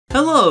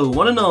Hello,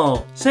 one and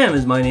all. Sam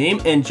is my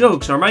name, and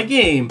jokes are my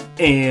game.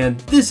 And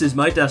this is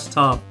my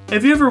desktop.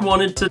 Have you ever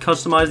wanted to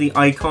customize the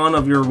icon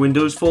of your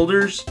Windows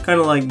folders? Kind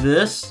of like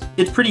this?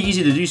 It's pretty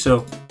easy to do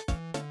so.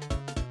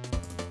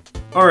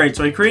 Alright,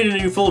 so I created a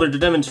new folder to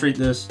demonstrate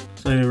this.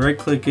 So I right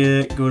click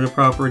it, go to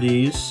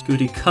properties, go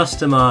to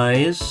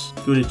customize,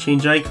 go to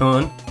change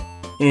icon,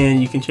 and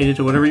you can change it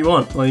to whatever you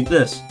want, like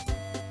this.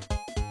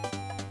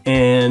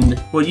 And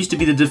what used to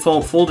be the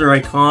default folder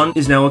icon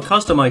is now a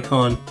custom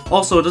icon.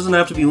 Also, it doesn't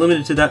have to be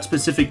limited to that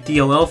specific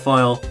DLL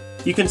file.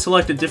 You can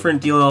select a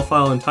different DLL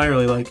file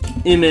entirely, like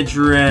image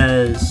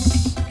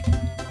res.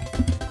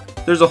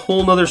 There's a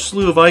whole nother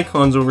slew of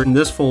icons over in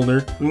this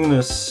folder. I'm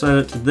gonna set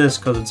it to this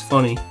because it's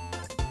funny.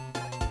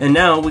 And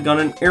now we got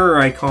an error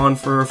icon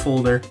for our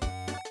folder.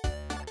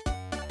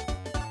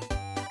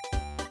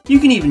 You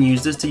can even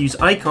use this to use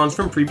icons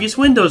from previous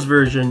Windows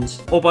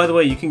versions. Oh, by the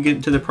way, you can get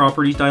into the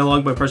properties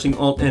dialog by pressing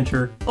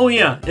Alt-Enter. Oh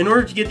yeah, in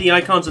order to get the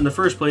icons in the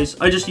first place,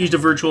 I just used a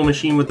virtual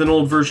machine with an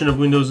old version of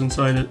Windows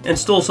inside it, and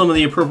stole some of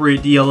the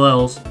appropriate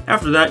DLLs.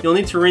 After that, you'll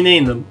need to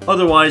rename them.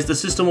 Otherwise, the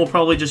system will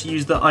probably just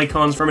use the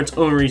icons from its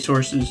own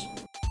resources.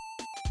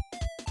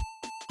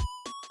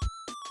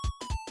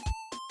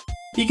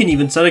 You can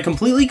even set a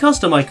completely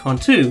custom icon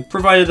too,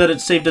 provided that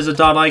it's saved as a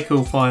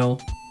 .ico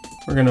file.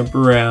 We're gonna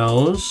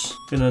browse,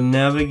 gonna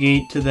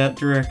navigate to that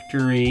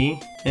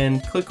directory,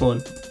 and click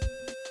one.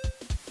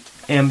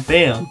 And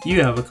bam,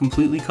 you have a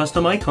completely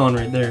custom icon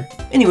right there.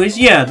 Anyways,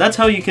 yeah, that's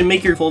how you can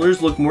make your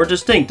folders look more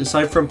distinct,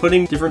 aside from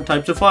putting different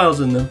types of files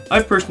in them.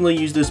 I've personally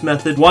used this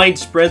method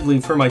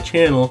widespreadly for my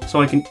channel,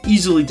 so I can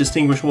easily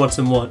distinguish what's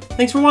in what.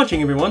 Thanks for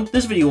watching, everyone.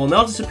 This video will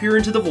now disappear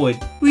into the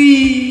void.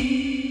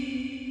 Whee!